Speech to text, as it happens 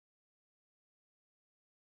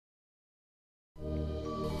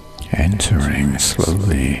entering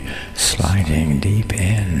slowly, sliding deep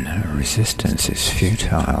in. Resistance is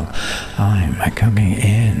futile. I'm coming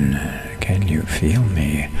in. Can you feel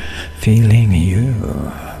me? Feeling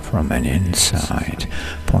you from an inside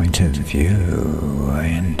point of view.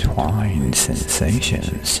 Entwined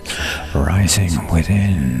sensations rising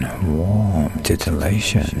within, warm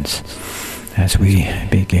titillations. As we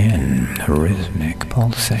begin, rhythmic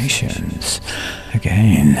pulsations,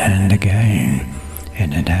 again and again,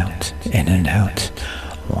 in and out,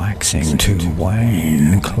 waxing to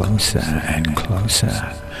wane, closer and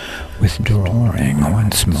closer, withdrawing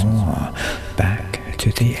once more, back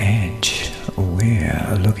to the edge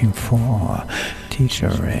we're looking for,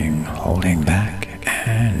 teetering, holding back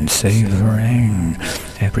and savoring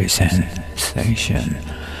every sensation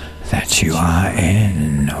that you are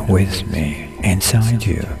in with me, inside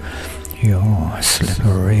you, your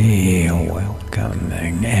slippery,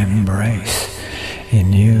 welcoming embrace.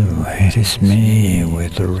 In you, it is me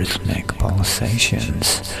with the rhythmic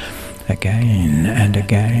pulsations, again and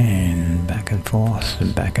again, back and forth.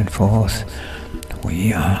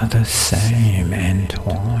 We are the same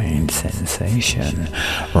entwined sensation,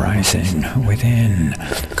 rising within,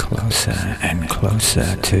 closer and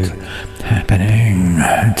closer to happening,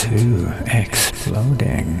 to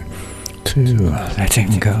exploding, to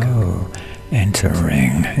letting go,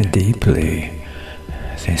 entering deeply.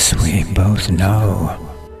 This we both know.